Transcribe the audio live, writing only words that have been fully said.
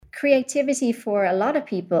creativity for a lot of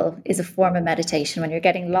people is a form of meditation. When you're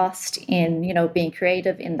getting lost in, being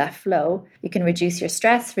creative in that flow, you can reduce your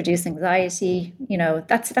stress, reduce anxiety.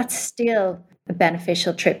 That's still a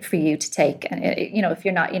beneficial trip for you to take. And, if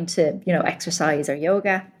you're not into, exercise or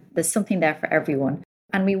yoga, there's something there for everyone.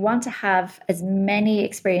 And we want to have as many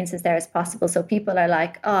experiences there as possible. So people are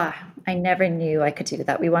like, I never knew I could do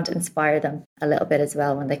that. We want to inspire them a little bit as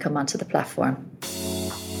well when they come onto the platform.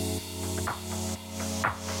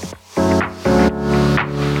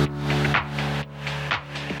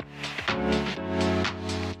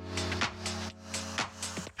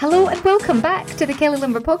 Hello and welcome back to the Kelly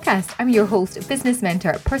Lumber Podcast. I'm your host, business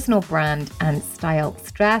mentor, personal brand and style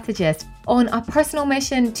strategist on a personal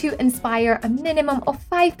mission to inspire a minimum of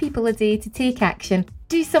 5 people a day to take action,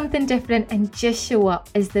 do something different and just show up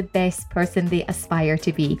as the best person they aspire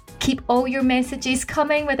to be. Keep all your messages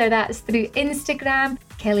coming, whether that's through Instagram,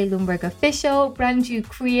 Kelly Lumberg Official, brand new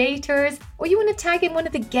creators, or you want to tag in one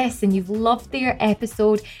of the guests and you've loved their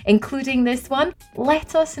episode, including this one.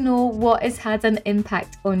 Let us know what has had an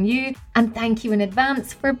impact on you, and thank you in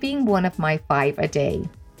advance for being one of my 5 a day.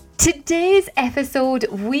 Today's episode,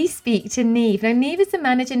 we speak to Niamh. Now, Niamh is the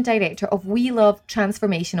managing director of We Love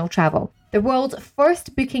Transformational Travel, the world's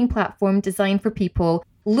first booking platform designed for people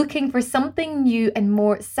looking for something new and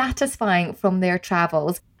more satisfying from their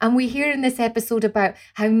travels. And we hear in this episode about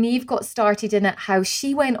how Niamh got started in it, how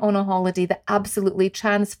she went on a holiday that absolutely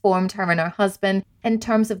transformed her and her husband in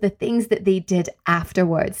terms of the things that they did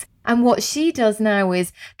afterwards. And what she does now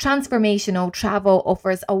is Transformational Travel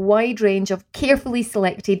offers a wide range of carefully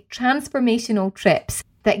selected transformational trips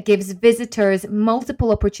that gives visitors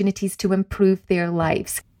multiple opportunities to improve their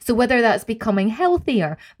lives. So whether that's becoming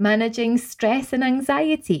healthier, managing stress and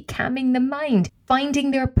anxiety, calming the mind, finding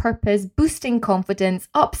their purpose, boosting confidence,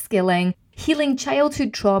 upskilling, healing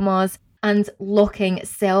childhood traumas, and locking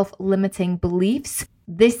self-limiting beliefs,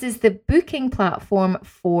 this is the booking platform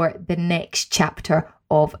for the next chapter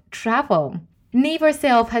of travel. Niamh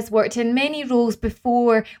herself has worked in many roles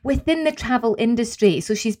before within the travel industry.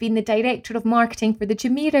 So she's been the director of marketing for the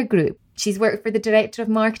Jumeirah Group. She's worked for the director of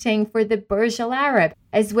marketing for the Burj Al Arab,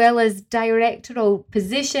 as well as directorial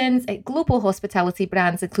positions at global hospitality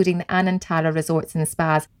brands, including the Anantara Resorts and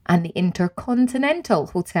Spas and the Intercontinental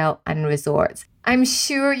Hotel and Resorts. I'm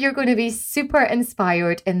sure you're going to be super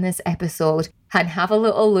inspired in this episode and have a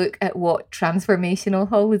little look at what transformational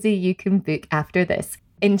holiday you can book after this.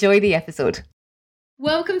 Enjoy the episode.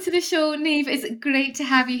 Welcome to the show, Niamh. It's great to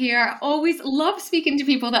have you here. I always love speaking to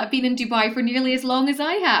people that have been in Dubai for nearly as long as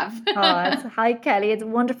I have. Hi, Kelly. It's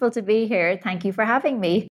wonderful to be here. Thank you for having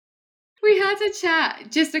me. We had a chat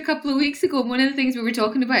just a couple of weeks ago. One of the things we were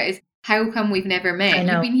talking about is how come we've never met? I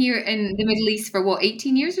know. You've been here in the Middle East for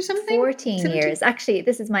 18 years or something? 14 17? Years. Actually,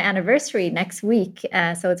 this is my anniversary next week.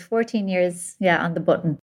 So it's 14 years, on the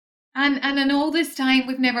button. And in all this time,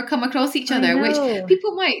 we've never come across each other, which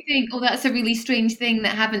people might think, that's a really strange thing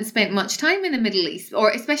that haven't spent much time in the Middle East, or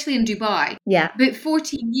especially in Dubai. Yeah. But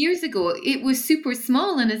 14 years ago, it was super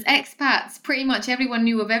small. And as expats, pretty much everyone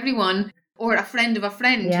knew of everyone, or a friend of a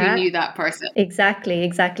friend who knew that person. Exactly.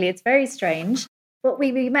 It's very strange. But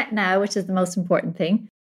we met now, which is the most important thing.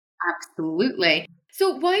 Absolutely.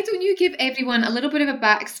 So why don't you give everyone a little bit of a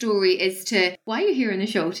backstory as to why you're here on the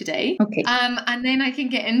show today? Okay. And then I can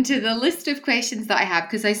get into the list of questions that I have,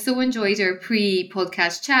 because I so enjoyed our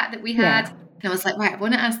pre-podcast chat that we had. Yeah. And I was like, right, I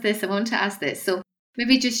want to ask this. So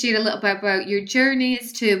maybe just share a little bit about your journey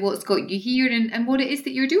as to what's got you here and what it is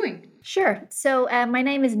that you're doing. Sure. So my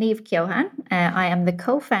name is Niamh Keohan. I am the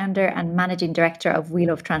co-founder and managing director of We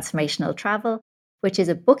Love Transformational Travel, which is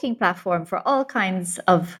a booking platform for all kinds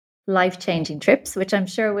of life-changing trips, which I'm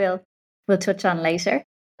sure we'll touch on later.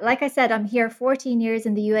 Like I said, I'm here 14 years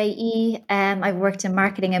in the UAE. I've worked in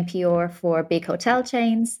marketing and PR for big hotel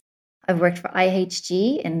chains. I've worked for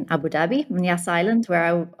IHG in Abu Dhabi, on Yas Island, where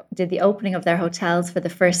I did the opening of their hotels for the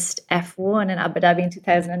first F1 in Abu Dhabi in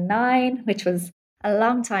 2009, which was a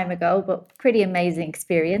long time ago, but pretty amazing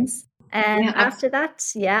experience. And after that,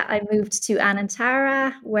 I moved to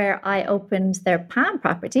Anantara, where I opened their Palm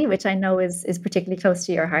property, which I know is particularly close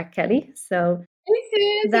to your heart, Kelly. So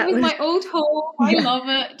it was my old home. I love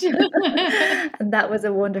it. And that was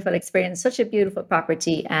a wonderful experience. Such a beautiful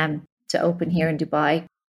property to open here in Dubai.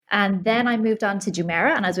 And then I moved on to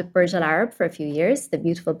Jumeirah, and I was with Burj Al Arab for a few years, the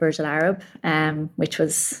beautiful Burj Al Arab, which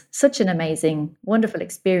was such an amazing, wonderful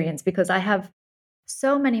experience, because I have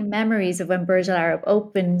so many memories of when Burj Al Arab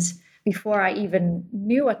opened before I even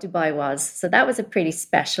knew what Dubai was. So that was a pretty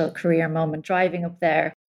special career moment, driving up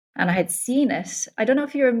there. And I had seen it. I don't know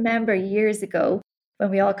if you remember years ago when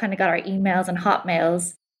we all kind of got our emails and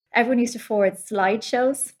Hotmails, everyone used to forward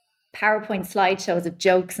slideshows PowerPoint slideshows of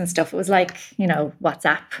jokes and stuff. It was like,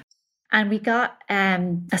 WhatsApp. And we got a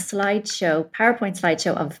PowerPoint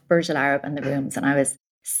slideshow of Burj Al Arab and the rooms. And I was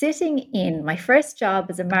sitting in my first job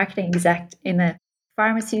as a marketing exec in a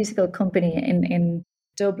pharmaceutical company in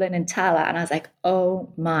Dublin in Tala. And I was like,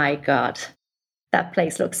 oh my God, that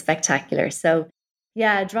place looks spectacular. So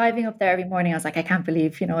yeah, driving up there every morning, I was like, I can't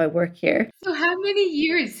believe, I work here. So how many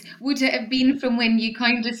years would it have been from when you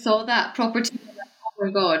kind of saw that property? Oh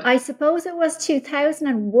my God. I suppose it was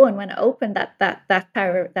 2001 when it opened that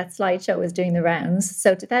slideshow was doing the rounds.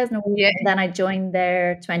 So 2001, Yeah. and then I joined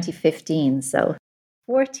there 2015. So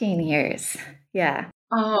 14 years. Yeah.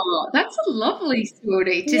 Oh, that's a lovely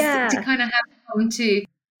story to kind of have come to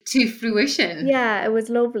fruition. Yeah, it was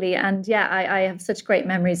lovely. And yeah, I have such great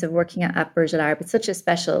memories of working at Burj Al Arab. It's such a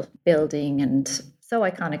special building and so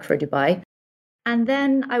iconic for Dubai. And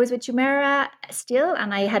then I was with Jumeirah still,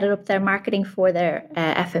 and I headed up their marketing for their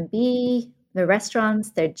F&B, their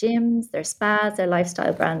restaurants, their gyms, their spas, their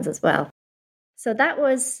lifestyle brands as well. So that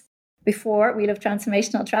was before Wheel of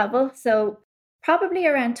Transformational Travel. So probably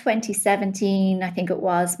around 2017, I think it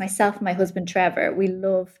was, myself and my husband Trevor, we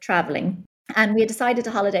love traveling. And we had decided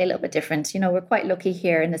to holiday a little bit different. We're quite lucky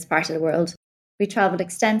here in this part of the world. We traveled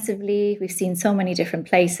extensively. We've seen so many different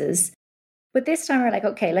places. But this time we're like,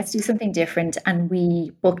 okay, let's do something different. And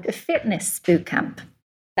we booked a fitness boot camp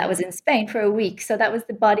that was in Spain for a week. So that was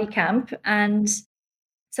the body camp. And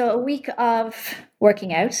so a week of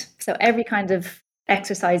working out. So every kind of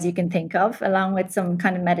exercise you can think of, along with some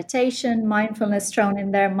kind of meditation, mindfulness thrown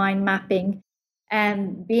in there, mind mapping,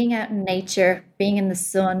 and being out in nature, being in the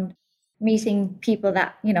sun, meeting people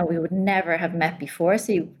that, we would never have met before.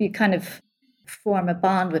 So you kind of form a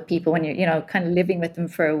bond with people when you're, kind of living with them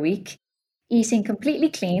for a week. Eating completely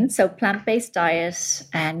clean, so plant-based diet,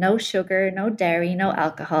 and no sugar, no dairy, no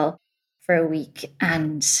alcohol for a week.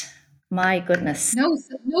 And my goodness, no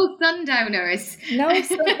sundowners. No,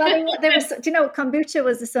 there was. Kombucha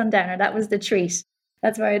was the sundowner. That was the treat.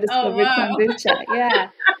 That's where I discovered kombucha. Yeah.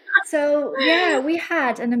 So yeah, we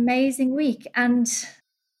had an amazing week, and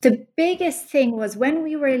the biggest thing was when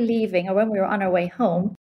we were leaving or when we were on our way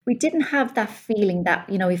home, we didn't have that feeling that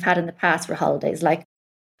we've had in the past for holidays, like,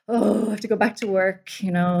 oh, I have to go back to work,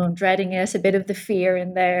 dreading it, a bit of the fear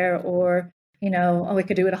in there, or, oh, we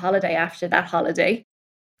could do it a holiday after that holiday.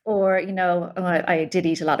 Or, I did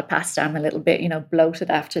eat a lot of pasta. I'm a little bit, bloated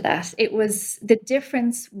after that. The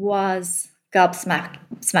difference was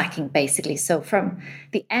gobsmacking, basically. So from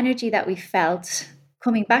the energy that we felt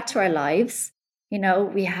coming back to our lives,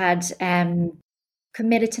 we had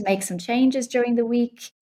committed to make some changes during the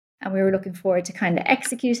week. And we were looking forward to kind of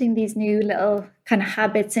executing these new little kind of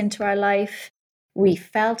habits into our life. We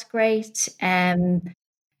felt great.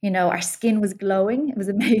 Our skin was glowing. It was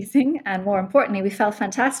amazing. And more importantly, we felt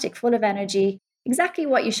fantastic, full of energy, exactly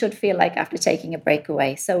what you should feel like after taking a break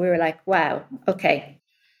away. So we were like, wow, okay,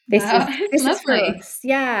 this is for us.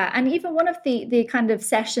 Yeah. And even one of the kind of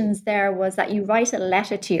sessions there was that you write a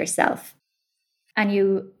letter to yourself and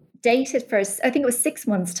you date it first. I think it was 6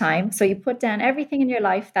 months' time. So you put down everything in your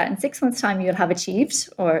life that in 6 months' time you'll have achieved,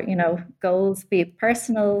 or, goals, be it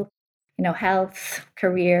personal, health,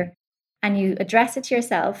 career. And you address it to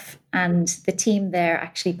yourself, and the team there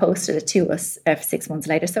actually posted it to us 6 months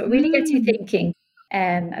later. So it really gets you thinking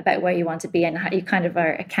about where you want to be and how you kind of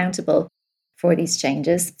are accountable for these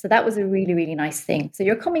changes. So that was a really, really nice thing. So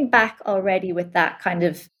you're coming back already with that kind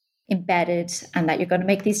of embedded, and that you're going to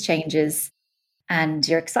make these changes and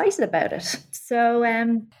you're excited about it. So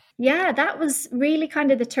that was really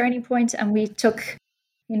kind of the turning point. And we took,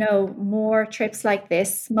 more trips like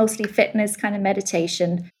this, mostly fitness, kind of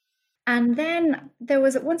meditation. And then there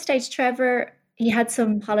was at one stage, Trevor, he had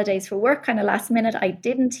some holidays for work kind of last minute. I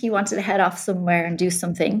didn't. He wanted to head off somewhere and do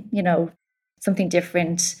something, something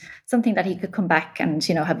different, something that he could come back and,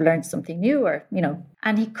 have learned something new, or,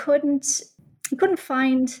 and he couldn't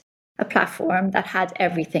find a platform that had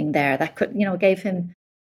everything there that could, gave him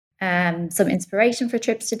some inspiration for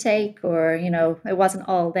trips to take, or, it wasn't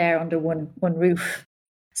all there under one roof,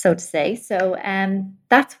 so to say. So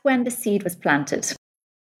that's when the seed was planted.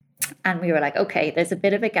 And we were like, okay, there's a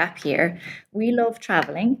bit of a gap here. We love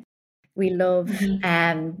traveling. We love,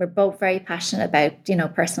 we're both very passionate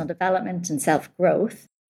about, personal development and self-growth.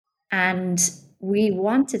 And we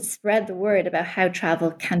want to spread the word about how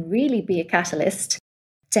travel can really be a catalyst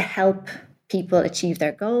to help people achieve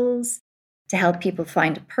their goals, to help people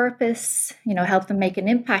find a purpose, help them make an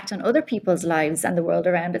impact on other people's lives and the world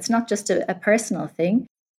around. It's not just a personal thing.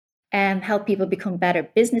 And help people become better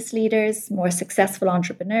business leaders, more successful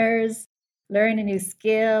entrepreneurs, learn a new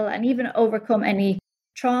skill, and even overcome any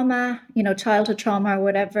trauma, childhood trauma or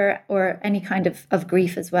whatever, or any kind of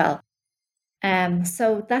grief as well.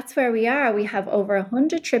 So that's where we are. We have over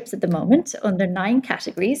 100 trips at the moment under 9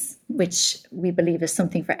 categories, which we believe is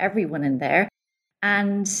something for everyone in there.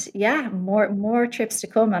 And yeah, more trips to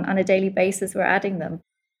come on a daily basis. We're adding them.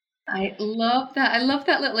 I love that. I love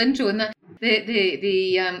that little intro and that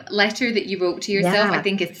the letter that you wrote to yourself. Yeah. I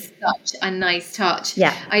think it's such a nice touch.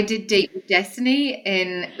 Yeah. I did Date with Destiny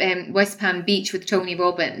in West Palm Beach with Tony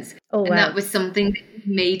Robbins. Oh, and wow. that was something that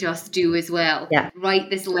he made us do as well. Yeah. Write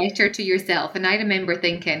this letter to yourself. And I remember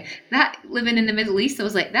thinking that living in the Middle East, I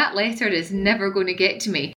was like, that letter is never going to get to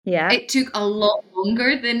me. Yeah. It took a lot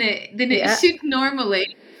longer than it should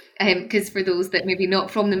normally. Because for those that maybe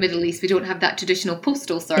not from the Middle East, we don't have that traditional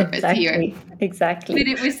postal service here. Exactly. But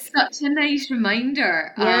it was such a nice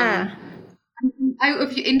reminder. Yeah. Out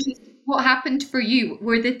of your interest, what happened for you?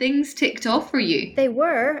 Were the things ticked off for you? They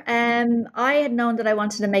were. I had known that I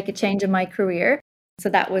wanted to make a change in my career. So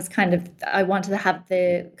that was I wanted to have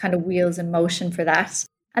the kind of wheels in motion for that.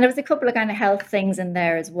 And there was a couple of kind of health things in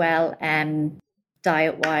there as well.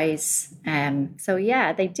 Diet-wise. So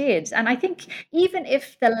yeah, they did. And I think even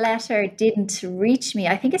if the letter didn't reach me,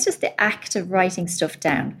 I think it's just the act of writing stuff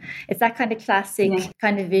down. It's that kind of classic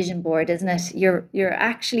kind of vision board, isn't it? You're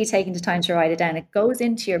actually taking the time to write it down. It goes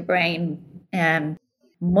into your brain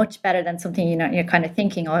much better than something you're kind of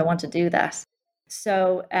thinking, oh, I want to do that.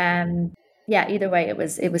 So yeah, either way, it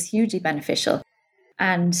was hugely beneficial.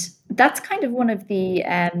 And that's kind of one of the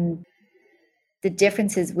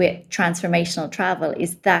differences with transformational travel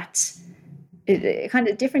is that it kind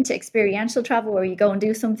of different to experiential travel where you go and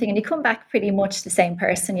do something and you come back pretty much the same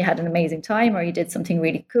person. You had an amazing time or you did something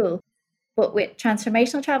really cool. But with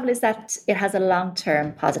transformational travel is that it has a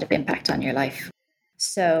long-term positive impact on your life.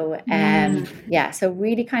 So, so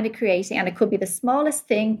really kind of creating, and it could be the smallest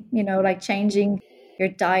thing, like changing your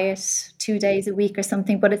diet 2 days a week or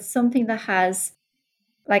something, but it's something that has,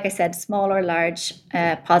 like I said, small or large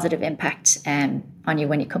positive impact on you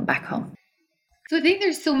when you come back home. So I think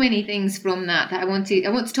there's so many things from that I want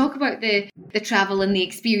to talk about the travel and the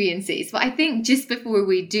experiences. But I think just before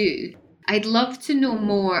we do, I'd love to know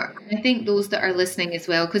more. I think those that are listening as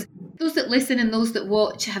well, because those that listen and those that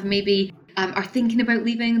watch have maybe are thinking about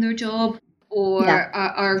leaving their job or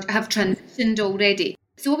are have transitioned already.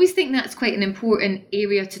 So I always think that's quite an important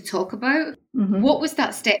area to talk about. Mm-hmm. What was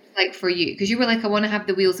that step like for you? Because you were like, I want to have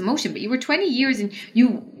the wheels in motion, but you were 20 years and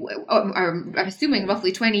you are, I'm assuming,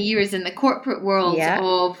 roughly 20 years in the corporate world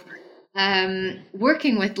of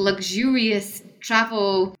working with luxurious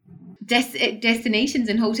travel destinations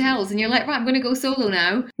and hotels. And you're like, right, I'm going to go solo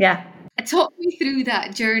now. Yeah. Talk me through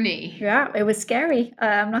that journey. Yeah, it was scary.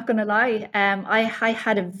 I'm not going to lie. I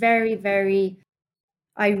had a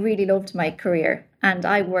I really loved my career and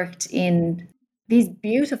I worked in these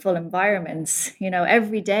beautiful environments,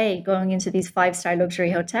 every day going into these 5-star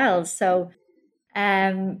luxury hotels. So,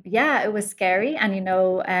 it was scary. And,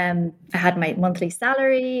 I had my monthly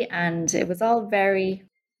salary and it was all very,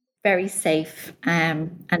 very safe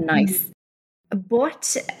and nice.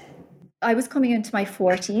 But I was coming into my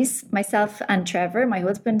 40s. Myself and Trevor, my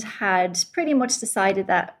husband, had pretty much decided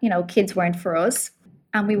that, kids weren't for us.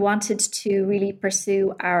 And we wanted to really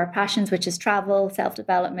pursue our passions, which is travel,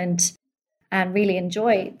 self-development, and really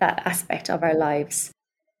enjoy that aspect of our lives.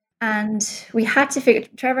 And we had to figure,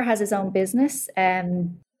 Trevor has his own business.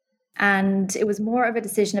 And it was more of a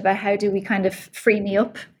decision about how do we kind of free me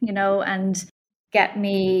up, and get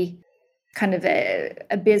me kind of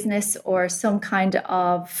a business or some kind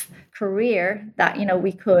of career that,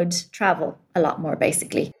 we could travel a lot more,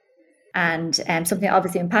 basically. And something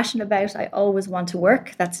obviously I'm passionate about. I always want to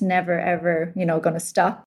work. That's never, ever, going to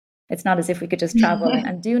stop. It's not as if we could just travel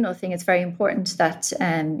and do nothing. It's very important that,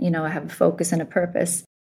 I have a focus and a purpose.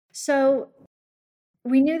 So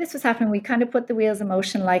we knew this was happening. We kind of put the wheels in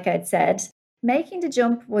motion, like I'd said. Making the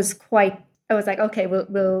jump was I was like, okay,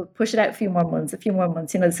 we'll push it out a few more months,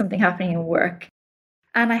 there's something happening in work.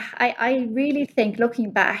 And I really think,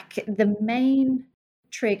 looking back, the main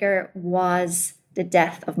trigger was the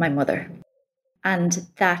death of my mother. And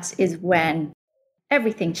that is when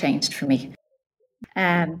everything changed for me.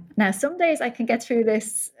 Now, some days I can get through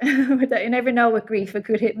this without, you never know with grief. It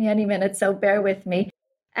could hit me any minute, so bear with me.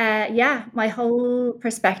 My whole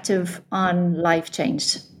perspective on life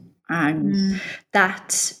changed. And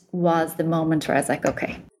that was the moment where I was like,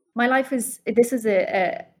 okay, this is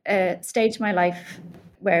a stage of my life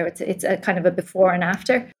where it's a kind of a before and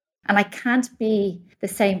after. And I can't be the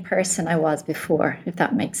same person I was before, if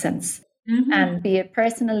that makes sense. Mm-hmm. And be it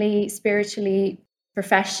personally, spiritually,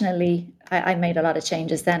 professionally, I made a lot of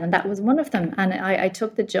changes then. And that was one of them. And I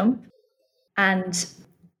took the jump. And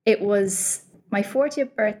it was my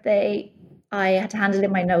 40th birthday. I had handed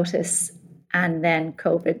in my notice, and then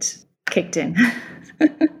COVID kicked in.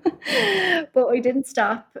 But we didn't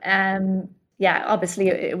stop. Yeah, obviously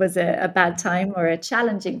it was a bad time, or a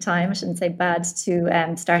challenging time. I shouldn't say bad,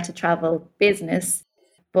 to start a travel business.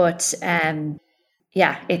 But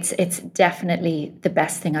yeah, it's definitely the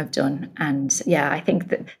best thing I've done. And yeah, I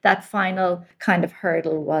think that final kind of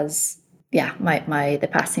hurdle was, yeah, my the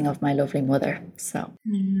passing of my lovely mother. So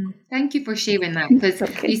Thank you for sharing that, because you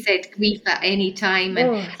okay. said grief at any time,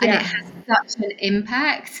 Oh and it yeah, has such an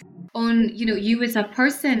impact on, you as a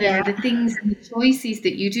person and the yeah, things and the choices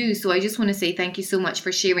that you do. So I just want to say thank you so much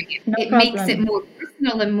for sharing it. no It makes it problem. more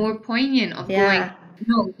personal and more poignant of going, Yeah,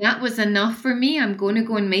 no, that was enough for me. I'm going to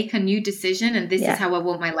go and make a new decision, and this is yeah. how I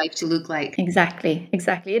want my life to look like. Exactly,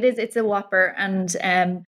 exactly. It's a whopper. And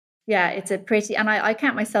yeah, it's a pretty, and I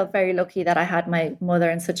count myself very lucky that I had my mother,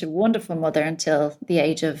 and such a wonderful mother, until the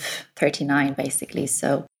age of 39, basically.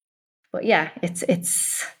 So, but yeah, it's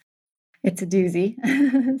a doozy.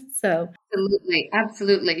 So Absolutely,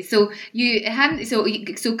 absolutely. So you hadn't,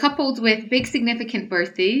 so coupled with big significant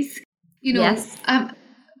birthdays, yes,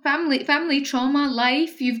 family trauma,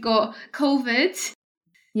 life. You've got COVID.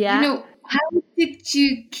 yeah, How did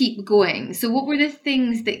you keep going? So what were the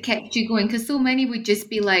things that kept you going? Because so many would just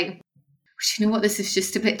be like, you know what, this is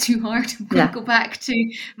just a bit too hard. I'm going to yeah, go back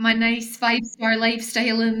to my nice 5-star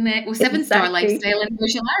lifestyle and 7-star exactly. lifestyle in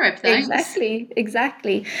Burj Al Arab. Thanks. Exactly,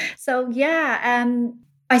 exactly. So yeah,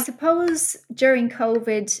 I suppose during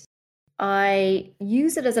COVID, I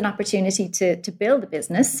use it as an opportunity to build a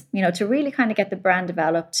business, to really kind of get the brand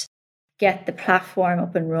developed, get the platform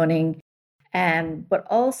up and running. But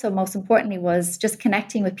also, most importantly, was just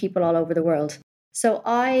connecting with people all over the world. So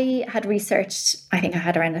I had researched, I think I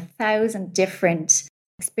had around 1,000 different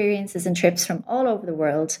experiences and trips from all over the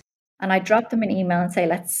world. And I dropped them an email and say,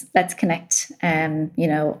 let's connect. I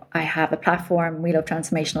have a platform, We Love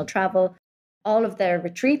Transformational Travel. All of their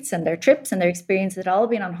retreats and their trips and their experiences had all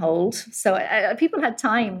been on hold. So people had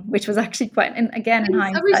time, which was actually quite, and again, in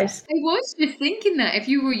hindsight. I was just thinking that if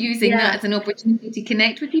you were using that Yeah, as an opportunity to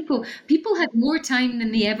connect with people, people had more time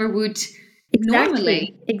than they ever would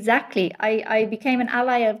normally. exactly. Exactly. I became an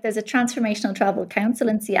ally of, there's a Transformational Travel Council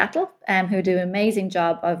in Seattle, who do an amazing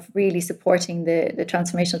job of really supporting the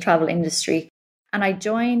transformational travel industry. And I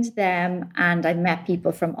joined them, and I met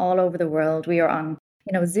people from all over the world. We were on,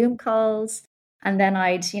 Zoom calls. And then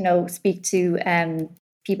I'd, speak to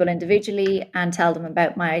people individually and tell them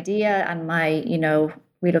about my idea and my,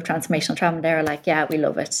 We Love Transformational Travel. And they're like, yeah, we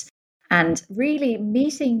love it. And really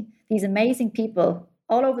meeting these amazing people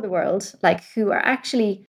all over the world, like, who are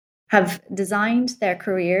actually have designed their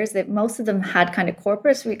careers. That most of them had kind of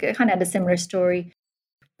corporate. We kind of had a similar story,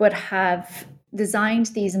 but have designed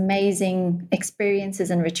these amazing experiences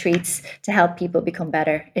and retreats to help people become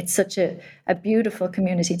better. It's such a beautiful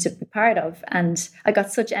community to be part of. And I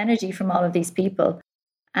got such energy from all of these people,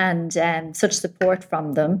 and such support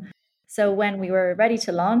from them. So when we were ready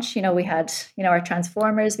to launch, we had, our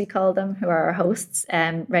transformers, we call them, who are our hosts,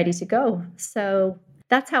 ready to go. So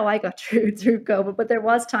that's how I got through COVID. But there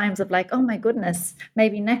was times of like, oh my goodness,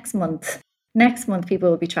 maybe next month people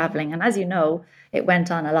will be traveling. And as you know, it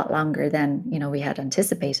went on a lot longer than, we had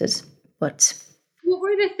anticipated. But What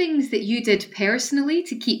were the things that you did personally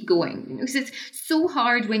to keep going? Because it's so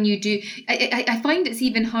hard when you do. I find it's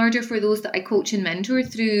even harder for those that I coach and mentor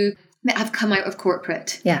through that have come out of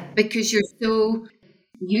corporate. yeah, Because you're so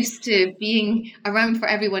used to being around for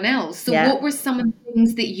everyone else. So yeah. what were some of the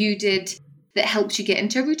things that you did that helped you get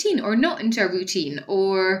into a routine, or not into a routine,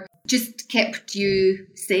 or just kept you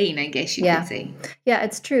sane, I guess you could Yeah. say? Yeah,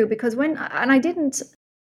 it's true, because I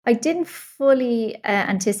didn't fully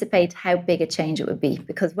anticipate how big a change it would be,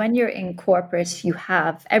 because when you're in corporate, you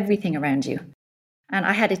have everything around you. And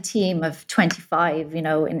I had a team of 25, in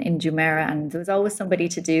Jumeirah, and there was always somebody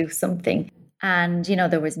to do something. And,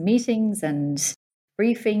 there was meetings and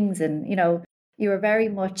briefings, and, you were very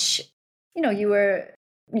much,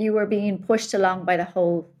 you were being pushed along by the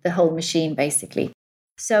whole machine, basically.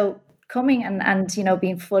 So coming and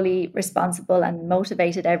being fully responsible and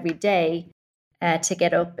motivated every day to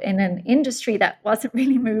get up in an industry that wasn't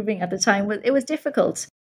really moving at the time, it was difficult.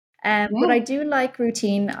 But Yeah. I do like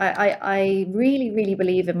routine. I really, really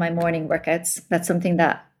believe in my morning workouts. That's something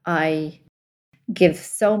that I give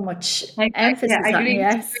so much Yeah, emphasis I on. agree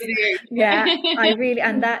Yes. with you. Yeah, I Yeah. really,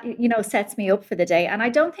 and that, sets me up for the day. And I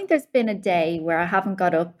don't think there's been a day where I haven't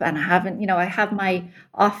got up and I haven't, I have my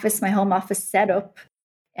home office set up,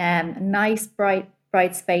 nice,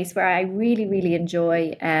 bright space where I really, really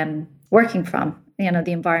enjoy working from.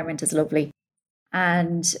 The environment is lovely.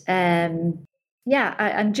 And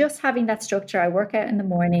I'm just having that structure. I work out in the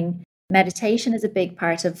morning. Meditation is a big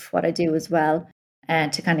part of what I do as well,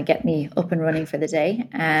 to kind of get me up and running for the day.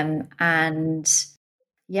 And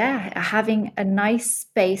yeah, having a nice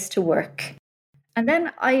space to work. And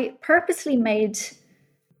then I purposely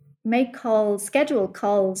schedule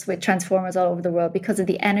calls with transformers all over the world because of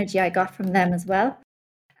the energy I got from them as well.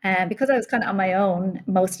 And because I was kind of on my own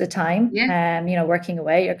most of the time, working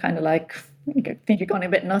away, you're kind of like, you think you're going a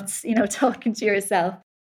bit nuts, talking to yourself.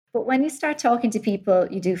 But when you start talking to people,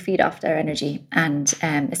 you do feed off their energy. And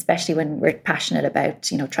especially when we're passionate about,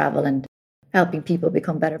 travel and helping people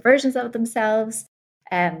become better versions of themselves,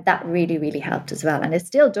 that really, really helped as well. And it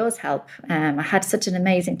still does help. I had such an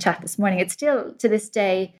amazing chat this morning. It's still to this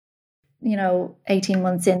day, 18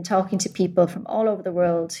 months in, talking to people from all over the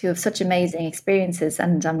world who have such amazing experiences.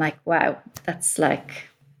 And I'm like, wow, that's like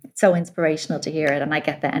so inspirational to hear it. And I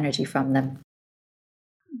get the energy from them.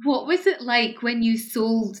 What was it like when you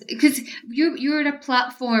sold? Because you're at a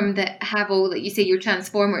platform that have all, like you say, your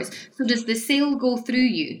transformers. So does the sale go through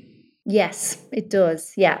you? Yes, it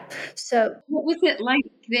does. Yeah. So what was it like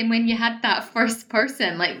then when you had that first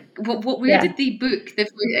person? Like, where did they book the?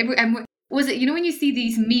 And was it, when you see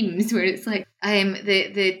these memes where it's like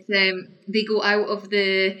they go out of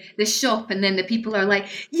the shop and then the people are like,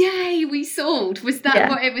 "Yay, we sold!" Was that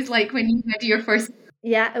what it was like when you had your first?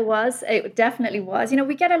 Yeah, it was. It definitely was.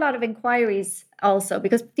 We get a lot of inquiries also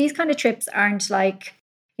because these kind of trips aren't like,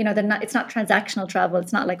 they're not. It's not transactional travel.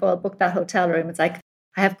 It's not like, oh, I'll book that hotel room. It's like,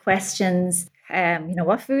 I have questions.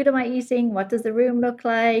 What food am I eating? What does the room look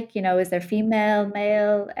like? Is there female,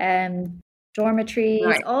 male, dormitories?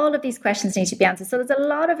 Right. All of these questions need to be answered. So there's a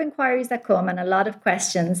lot of inquiries that come and a lot of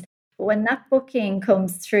questions. But when that booking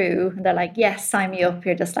comes through, and they're like, yes, sign me up.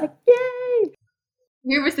 You're just like, yay.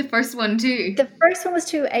 Where was the first one to? The first one was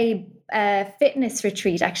to a fitness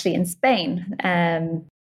retreat, actually, in Spain.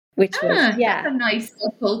 Which was that's a nice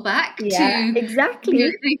pull back to exactly.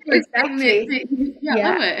 Love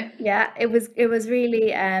it. It was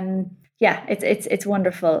really it's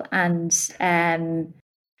wonderful. And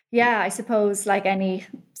I suppose like any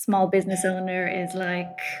small business owner is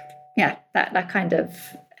like that kind of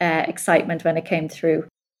excitement when it came through.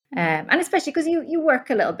 And especially because you work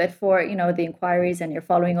a little bit for the inquiries and you're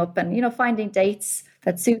following up and finding dates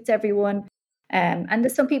that suits everyone. And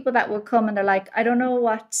there's some people that will come and they're like, I don't know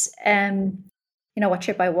what what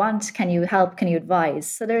trip I want. Can you help? Can you advise?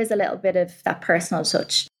 So there is a little bit of that personal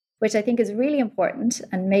touch, which I think is really important.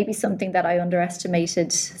 And maybe something that I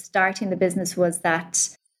underestimated starting the business was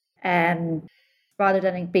that rather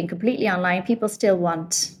than being completely online, people still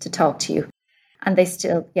want to talk to you. And they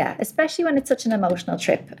still, especially when it's such an emotional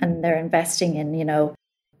trip and they're investing in,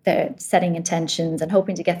 they're setting intentions and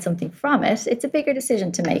hoping to get something from it, it's a bigger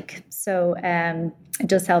decision to make. So it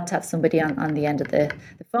does help to have somebody on the end of the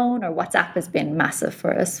phone, or WhatsApp has been massive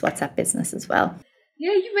for us, WhatsApp Business as well.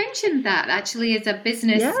 Yeah, you mentioned that actually as a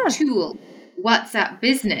business tool, WhatsApp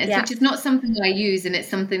Business, which is not something that I use, and it's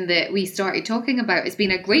something that we started talking about. It's been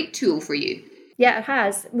a great tool for you. Yeah, it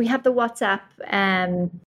has. We have the WhatsApp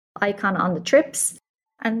icon on the trips.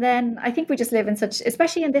 And then I think we just live in such,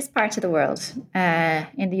 especially in this part of the world,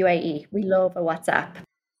 in the UAE, we love a WhatsApp.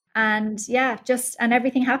 And and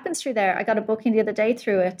everything happens through there. I got a booking the other day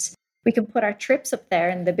through it. We can put our trips up there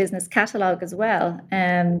in the business catalog as well.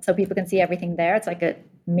 So people can see everything there. It's like a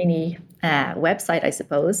mini website, I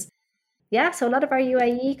suppose. Yeah, so a lot of our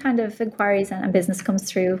UAE kind of inquiries and business comes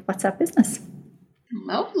through WhatsApp Business.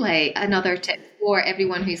 Lovely. Another tip for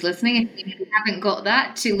everyone who's listening, if you haven't got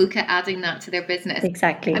that, to look at adding that to their business.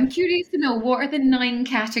 Exactly. I'm curious to know, what are the 9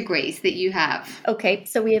 categories that you have? Okay,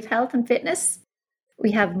 so we have health and fitness.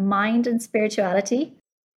 We have mind and spirituality.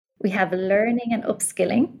 We have learning and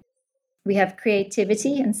upskilling. We have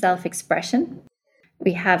creativity and self-expression.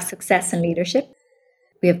 We have success and leadership.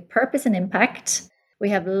 We have purpose and impact. We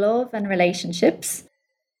have love and relationships.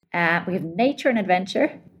 We have nature and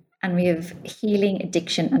adventure. And we have healing,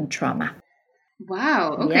 addiction, and trauma.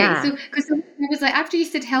 Wow. Okay. So, because I was like, after you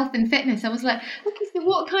said health and fitness, I was like, okay, so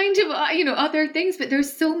what kind of, other things? But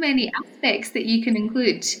there's so many aspects that you can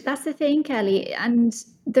include. That's the thing, Kelly. And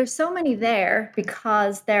there's so many there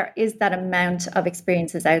because there is that amount of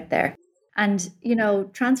experiences out there. And,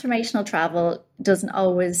 transformational travel doesn't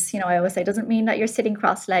always, I always say, doesn't mean that you're sitting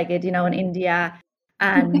cross-legged, in India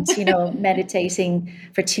and, meditating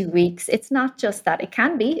for 2 weeks. It's not just that. It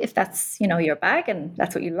can be if that's, your bag and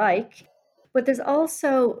that's what you like. But there's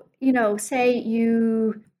also, say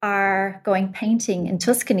you are going painting in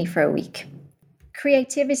Tuscany for a week,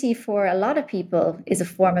 creativity for a lot of people is a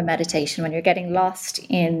form of meditation. When you're getting lost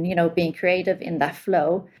in, being creative in that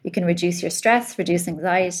flow, you can reduce your stress, reduce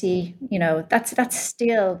anxiety. That's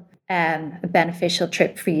still a beneficial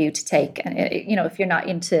trip for you to take. And, if you're not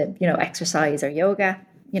into, exercise or yoga,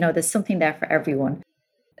 there's something there for everyone.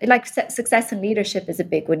 Like success and leadership is a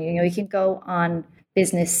big one. You can go on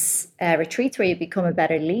business retreats where you become a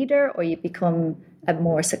better leader or you become a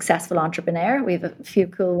more successful entrepreneur. We have a few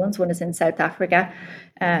cool ones. One is in South Africa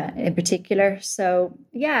in particular. So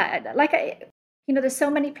yeah, there's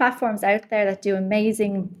so many platforms out there that do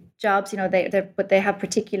amazing jobs. But they have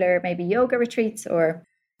particular maybe yoga retreats or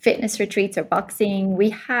fitness retreats or boxing. We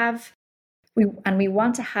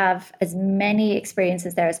want to have as many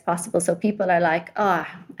experiences there as possible. So people are like, I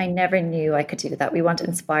never knew I could do that. We want to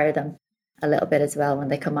inspire them a little bit as well when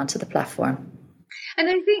they come onto the platform. And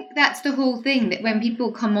I think that's the whole thing, that when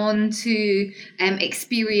people come on to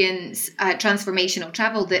experience transformational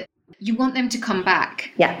travel, that you want them to come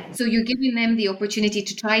back. Yeah. So you're giving them the opportunity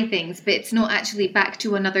to try things, but it's not actually back to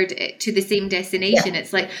to the same destination. Yeah.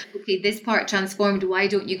 It's like, okay, this part transformed. Why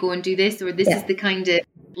don't you go and do this? Or this is the kind of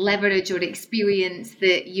leverage or experience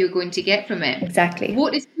that you're going to get from it. Exactly.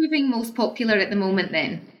 What is proving most popular at the moment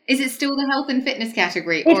then? Is it still the health and fitness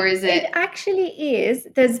category, or is it? It actually is.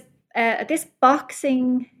 There's this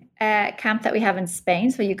boxing camp that we have in Spain.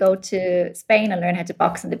 So you go to Spain and learn how to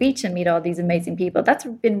box on the beach and meet all these amazing people. That's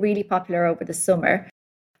been really popular over the summer.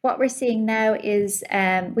 What we're seeing now is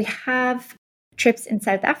we have trips in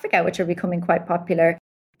South Africa, which are becoming quite popular.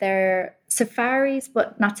 They're safaris,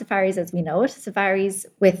 but not safaris as we know it. Safaris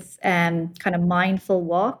with kind of mindful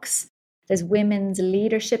walks. There's women's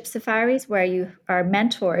leadership safaris where you are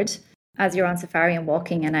mentored as you're on safari and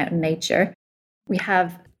walking and out in nature. We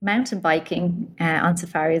have mountain biking on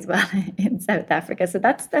safari as well in South Africa. So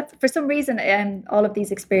that's for some reason, all of these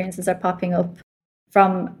experiences are popping up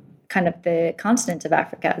from kind of the continent of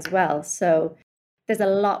Africa as well. So there's a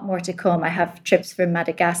lot more to come. I have trips for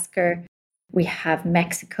Madagascar. We have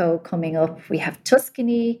Mexico coming up. We have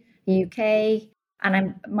Tuscany, UK.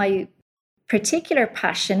 And my particular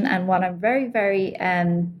passion and what I'm very, very,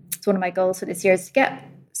 it's one of my goals for this year is to get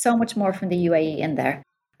so much more from the UAE in there.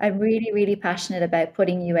 I'm really, really passionate about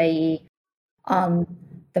putting UAE on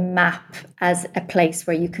the map as a place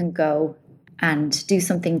where you can go and do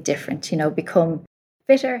something different, become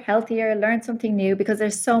fitter, healthier, learn something new, because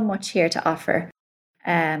there's so much here to offer.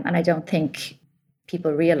 And I don't think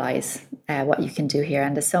people realize what you can do here.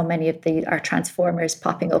 And there's so many of our transformers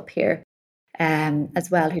popping up here as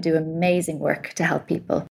well, who do amazing work to help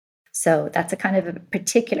people. So that's a kind of a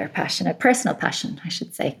particular passion, a personal passion, I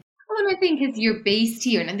should say. Well, and I think as you're based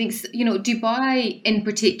here, and I think, Dubai in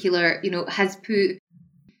particular, has put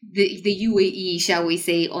the UAE, shall we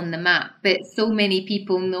say, on the map. But so many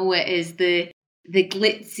people know it as the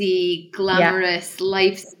glitzy, glamorous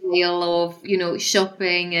lifestyle of,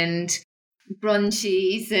 shopping and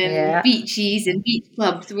brunches and beaches and beach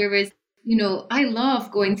clubs. Whereas, I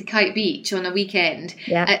love going to Kite Beach on a weekend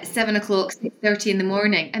at 7 o'clock, 6:30 in the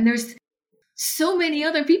morning. And there's so many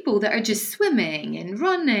other people that are just swimming and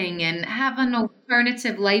running and have an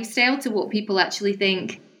alternative lifestyle to what people actually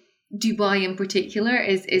think Dubai in particular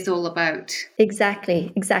is all about.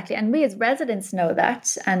 Exactly. And we as residents know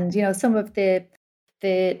that. And, some of the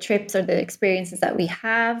trips or the experiences that we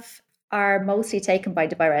have are mostly taken by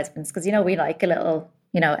Dubai residents because, we like a little,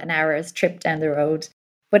 an hour's trip down the road.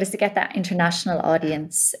 But it's to get that international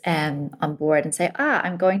audience on board and say,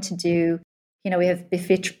 I'm going to do, we have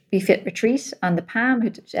BeFit retreat on the Palm.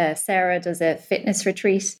 Sarah does a fitness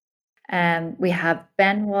retreat. We have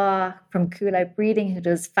Benoit from Cool Out Breathing who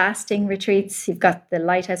does fasting retreats. You've got the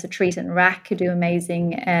Lighthouse Retreat in Rack who do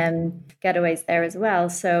amazing getaways there as well.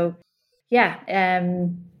 So I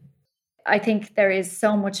think there is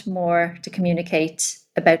so much more to communicate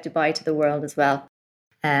about Dubai to the world as well.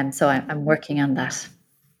 So I'm working on that.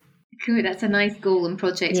 Cool, that's a nice goal and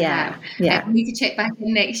project to have. Yeah. We need to check back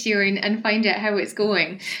in next year and find out how it's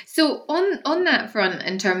going. So on that front,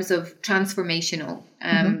 in terms of transformational,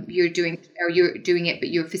 you're doing it, but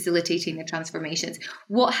you're facilitating the transformations.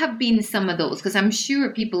 What have been some of those? Because I'm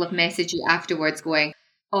sure people have messaged you afterwards going,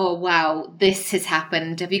 oh, wow, this has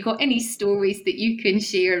happened. Have you got any stories that you can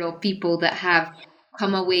share of people that have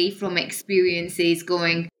come away from experiences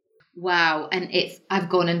going, wow, and I've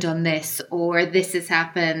gone and done this, or this has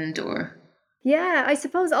happened, or? Yeah, I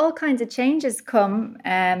suppose all kinds of changes come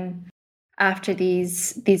after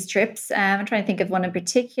these trips. I'm trying to think of one in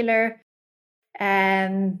particular.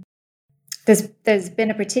 There's been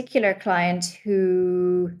a particular client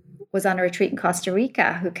who was on a retreat in Costa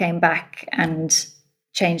Rica who came back and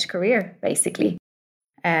changed career, basically.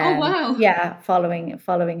 Oh, wow. Yeah,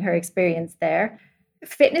 following her experience there.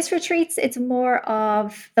 Fitness retreats, it's more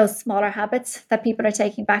of those smaller habits that people are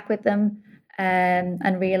taking back with them,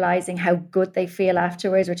 and realizing how good they feel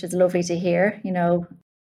afterwards, which is lovely to hear.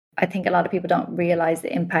 I think a lot of people don't realize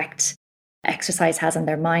the impact exercise has on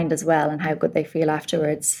their mind as well, and how good they feel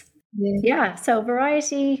afterwards. Yeah, so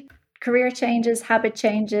variety, career changes, habit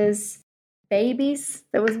changes, babies.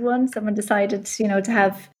 There was one, someone decided, to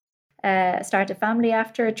have start a family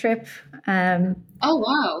after a trip. Oh,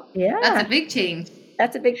 wow. That's a Yeah, big change.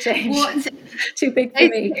 that's a big change. What Too big for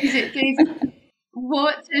me. is it?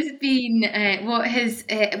 What has been,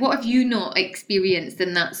 what have you not experienced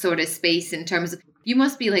in that sort of space in terms of, you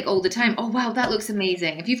must be like all the time, oh, wow, that looks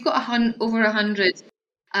amazing. If you've got over 100,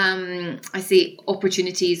 I say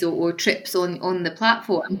opportunities or trips on the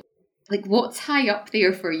platform, like what's high up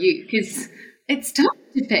there for you? Because it's tough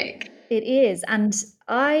to pick. It is. And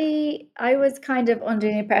I was kind of under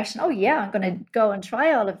the impression, oh yeah, I'm going to go and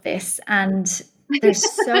try all of this. And there's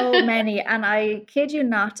so many. And I kid you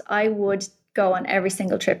not, I would go on every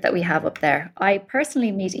single trip that we have up there. I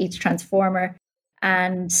personally meet each transformer,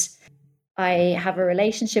 and I have a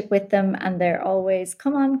relationship with them, and they're always,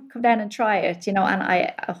 come on, come down and try it, and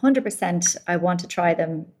I 100%, I want to try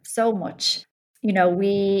them so much.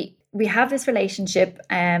 We have this relationship,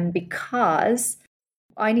 because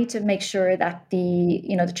I need to make sure that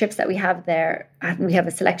the trips that we have there, we have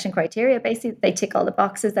a selection criteria. Basically, they tick all the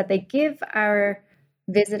boxes, that they give our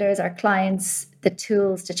visitors, our clients, the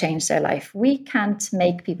tools to change their life. We can't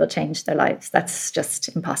make people change their lives. That's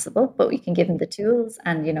just impossible, but we can give them the tools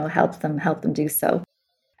and, help them do so.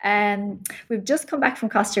 We've just come back from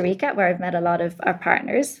Costa Rica, where I've met a lot of our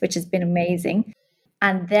partners, which has been amazing.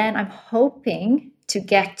 And then I'm hoping to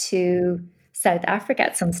get to South Africa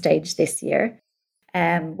at some stage this year.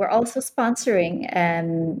 We're also sponsoring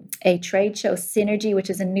a trade show, Synergy, which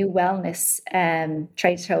is a new wellness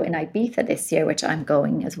trade show in Ibiza this year, which I'm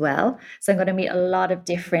going as well. So I'm going to meet a lot of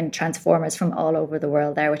different transformers from all over the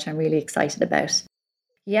world there, which I'm really excited about.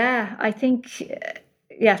 Yeah, I think,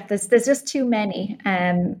 there's just too many.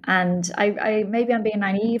 And I maybe I'm being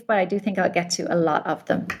naive, but I do think I'll get to a lot of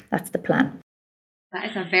them. That's the plan. That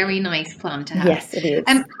is a very nice plan to have. Yes, it is.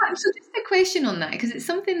 So just a question on that, because it's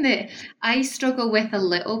something that I struggle with a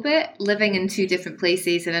little bit, living in two different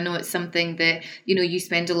places. And I know it's something that, you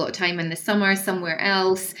spend a lot of time in the summer somewhere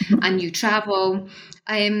else, and you travel.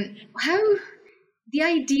 How the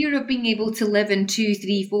idea of being able to live in 2,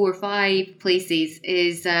 3, 4, 5 places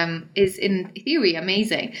is in theory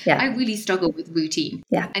amazing. Yeah. I really struggle with routine,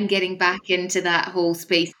 yeah, and getting back into that whole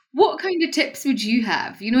space. What kind of tips would you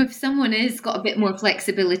have? If someone has got a bit more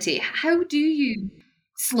flexibility, how do you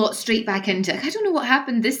slot straight back into it? I don't know what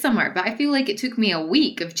happened this summer, but I feel like it took me a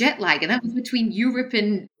week of jet lag, and that was between Europe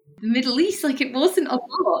and the Middle East. Like, it wasn't a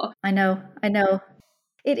lot. I know.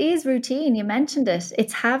 It is routine. You mentioned it.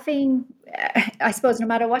 It's having, I suppose, no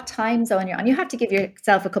matter what time zone you're on, you have to give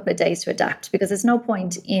yourself a couple of days to adapt, because there's no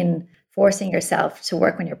point in forcing yourself to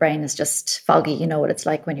work when your brain is just foggy. You know what it's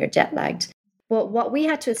like when you're jet lagged. But what we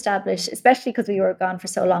had to establish, especially because we were gone for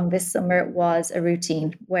so long this summer, was a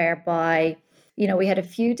routine whereby, we had a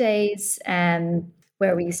few days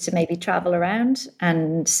where we used to maybe travel around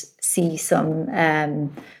and see some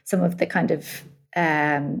of the kind of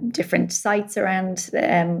different sites around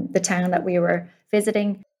the town that we were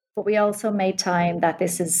visiting. But we also made time that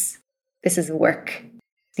this is work.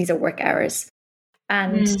 These are work hours.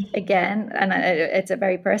 And again, and it's a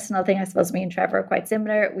very personal thing. I suppose me and Trevor are quite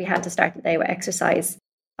similar. We had to start the day with exercise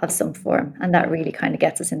of some form. And that really kind of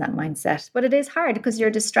gets us in that mindset. But it is hard because you're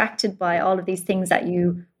distracted by all of these things that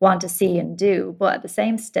you want to see and do. But at the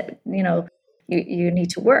same step, you need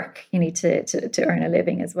to work. You need to earn a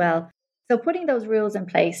living as well. So putting those rules in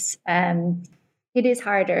place, it is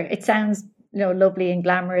harder. It sounds lovely and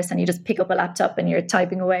glamorous, and you just pick up a laptop and you're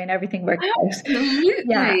typing away and everything works out.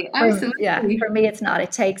 Absolutely. Absolutely. For me, it's not.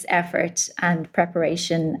 It takes effort and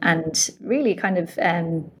preparation, and really kind of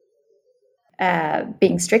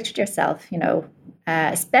being strict with yourself,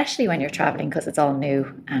 especially when you're traveling, because it's all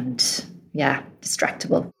new and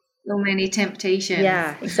distractible. So many temptations.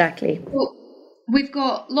 Yeah, exactly. Well, we've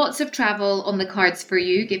got lots of travel on the cards for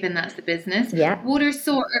you, given that's the business. Yeah. What are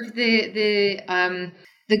sort of the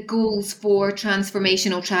goals for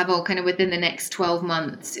transformational travel kind of within the next 12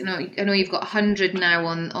 months? I know you've got 100 now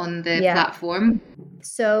on the platform.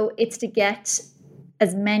 So it's to get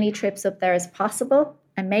as many trips up there as possible.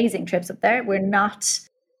 Amazing trips up there. We're not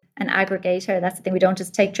an aggregator. That's the thing. We don't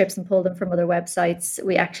just take trips and pull them from other websites.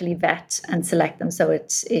 We actually vet and select them. So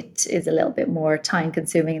it is a little bit more time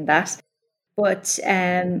consuming in that. but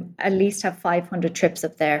at least have 500 trips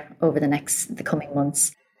up there over the coming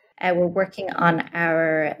months. We're working on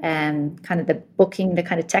our kind of the booking, the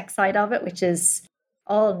kind of tech side of it, which is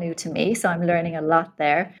all new to me. So I'm learning a lot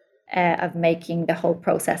there of making the whole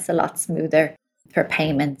process a lot smoother for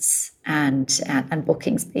payments and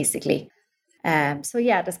bookings, basically. So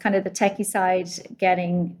yeah, that's kind of the techie side,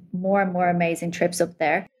 getting more and more amazing trips up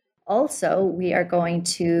there. Also, we are going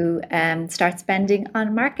to start spending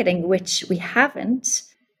on marketing, which we haven't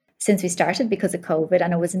since we started because of COVID,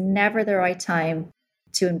 and it was never the right time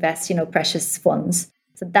to invest, precious funds.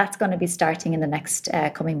 So that's going to be starting in the next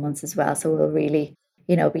coming months as well. So we'll really,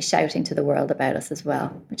 be shouting to the world about us as well,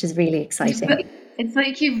 which is really exciting. It's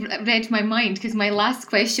like you've read my mind, because my last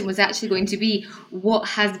question was actually going to be, what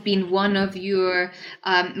has been one of your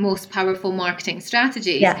most powerful marketing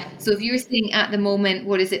strategies? Yeah. So if you're saying at the moment,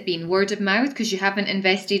 what has it been? Word of mouth, because you haven't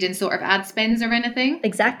invested in sort of ad spends or anything?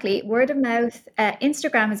 Exactly. Word of mouth.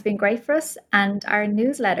 Instagram has been great for us, and our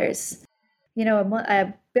newsletters.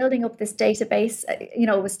 Building up this database,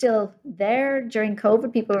 it was still there during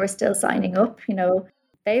COVID. People were still signing up.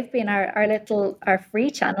 They've been our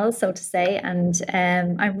free channel, so to say. And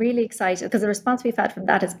I'm really excited because the response we've had from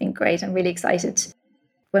that has been great. I'm really excited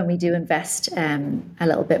when we do invest a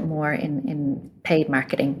little bit more in paid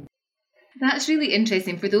marketing. That's really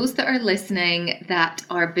interesting. For those that are listening that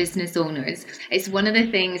are business owners, it's one of the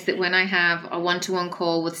things that when I have a one-to-one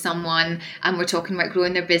call with someone and we're talking about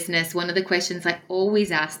growing their business, one of the questions I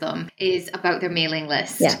always ask them is about their mailing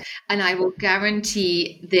list. Yeah. And I will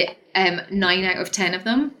guarantee that 9 out of 10 of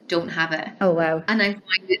them don't have it. Oh, wow. And I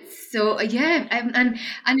find it so, and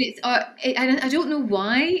it's, I don't know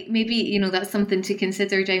why. Maybe, that's something to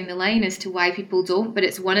consider down the line as to why people don't, but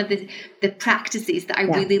it's one of the practices that I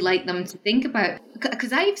really like them to think about.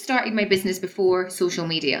 Because I've started my business before social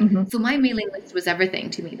media. Mm-hmm. So my mailing list was everything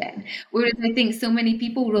to me then. Whereas I think so many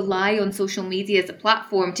people rely on social media as a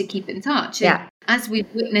platform to keep in touch. Yeah. And as we've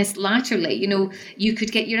witnessed latterly, you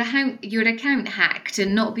could get your account hacked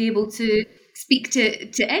and not be able to speak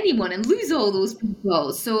to anyone and lose all those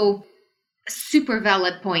people. So super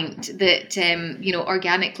valid point that,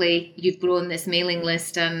 organically you've grown this mailing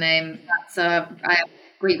list, and that's a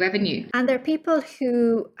great revenue. And there are people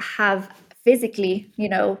who have physically,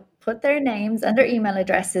 put their names and their email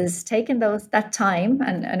addresses, taken that time.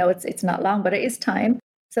 And I know it's not long, but it is time.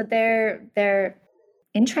 So they're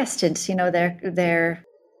interested, they're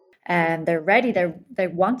ready. They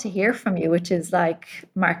want to hear from you, which is like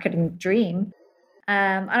marketing dream.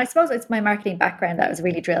 And I suppose it's my marketing background that has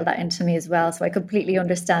really drilled that into me as well. So I completely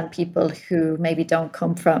understand people who maybe don't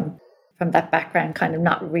come from that background, kind of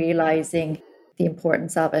not realizing the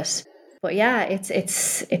importance of it. But yeah,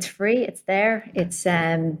 it's free. It's there. It's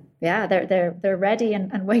they're ready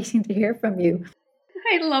and waiting to hear from you.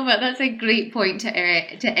 I love it. That's a great point to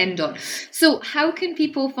end on. So how can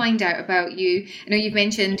people find out about you? I know you've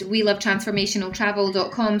mentioned we love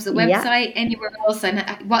transformationaltravel.com's the website. Yeah. Anywhere else, and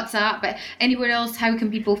WhatsApp, but anywhere else, how can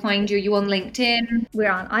people find you? Are you on LinkedIn?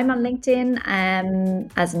 I'm on LinkedIn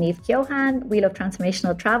as Niamh Keohan. We Love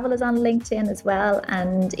Transformational Travel is on LinkedIn as well,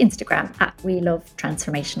 and Instagram at We Love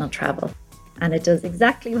Transformational Travel. And it does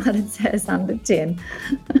exactly what it says on the tin.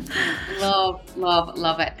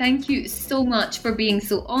 Love it. Thank you so much for being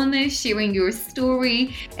so honest, sharing your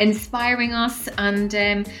story, inspiring us. And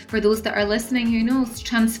for those that are listening, who knows,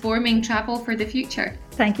 transforming travel for the future.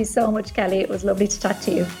 Thank you so much, Kelly. It was lovely to talk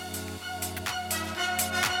to you.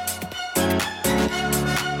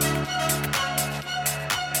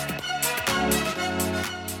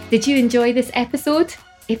 Did you enjoy this episode?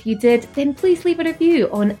 If you did, then please leave a review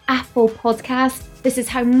on Apple Podcasts. This is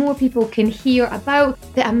how more people can hear about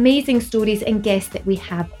the amazing stories and guests that we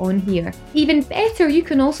have on here. Even better, you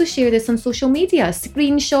can also share this on social media.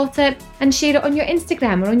 Screenshot it and share it on your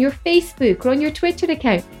Instagram or on your Facebook or on your Twitter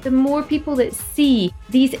account. The more people that see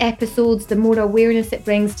these episodes, the more awareness it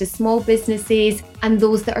brings to small businesses and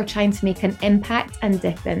those that are trying to make an impact and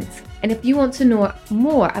difference. And if you want to know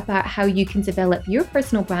more about how you can develop your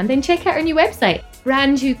personal brand, then check out our new website,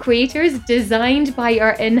 Brand New Creators, designed by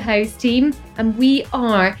our in-house team. And we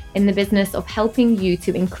are in the business of helping you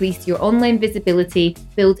to increase your online visibility,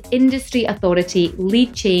 build industry authority,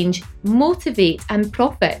 lead change, motivate, and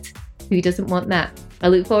profit. Who doesn't want that? I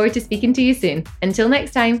look forward to speaking to you soon. Until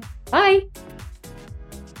next time, bye.